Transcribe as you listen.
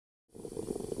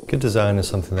Good design is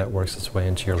something that works its way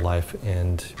into your life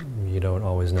and you don't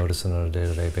always notice it on a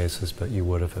day-to-day basis, but you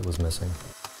would if it was missing.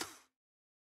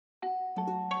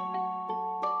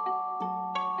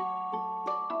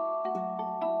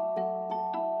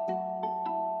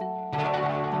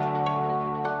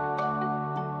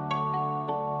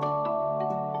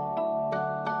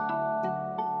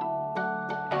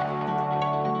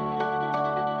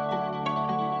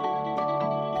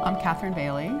 I'm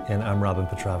Bailey. And I'm Robin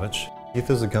Petravic. Heath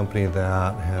is a company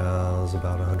that has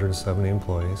about 170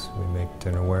 employees. We make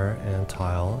dinnerware and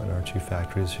tile in our two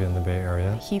factories here in the Bay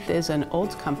Area. Heath is an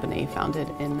old company founded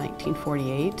in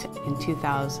 1948. In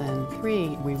 2003,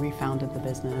 we refounded the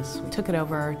business. We took it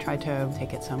over, tried to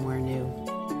take it somewhere new.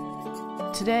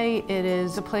 Today, it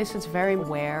is a place that's very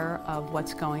aware of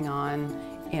what's going on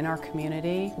in our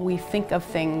community. We think of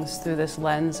things through this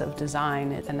lens of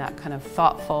design and that kind of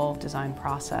thoughtful design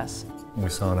process. We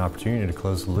saw an opportunity to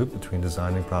close the loop between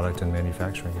designing product and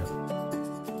manufacturing it.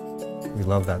 We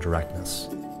love that directness.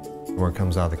 Where it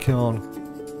comes out of the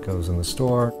kiln, goes in the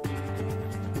store,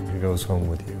 it goes home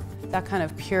with you. That kind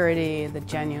of purity, the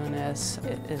genuineness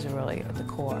is really at the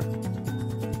core.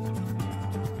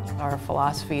 Our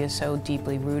philosophy is so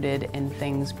deeply rooted in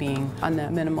things being on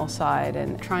the minimal side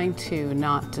and trying to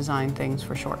not design things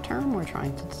for short term, we're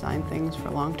trying to design things for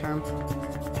long term.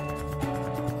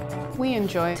 We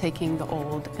enjoy taking the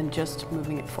old and just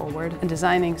moving it forward and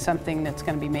designing something that's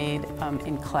going to be made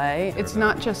in clay. It's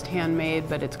not just handmade,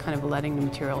 but it's kind of letting the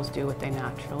materials do what they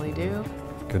naturally do.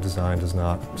 Good design does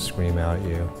not scream out at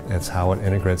you. It's how it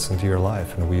integrates into your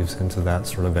life and weaves into that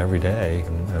sort of every day.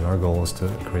 And our goal is to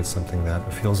create something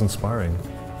that feels inspiring.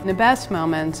 The best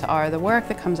moments are the work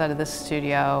that comes out of the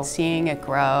studio, seeing it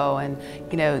grow and,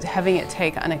 having it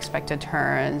take unexpected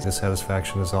turns. The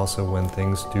satisfaction is also when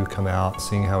things do come out,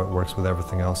 seeing how it works with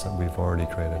everything else that we've already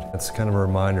created. It's kind of a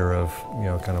reminder of,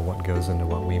 kind of what goes into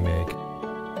what we make.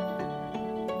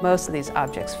 Most of these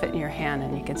objects fit in your hand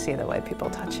and you can see the way people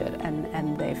touch it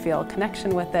and they feel a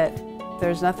connection with it.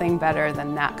 There's nothing better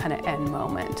than that kind of end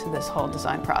moment to this whole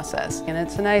design process. And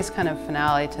it's a nice kind of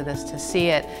finale to this, to see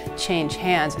it change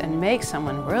hands and make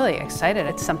someone really excited.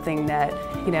 It's something that,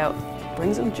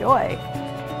 brings them joy.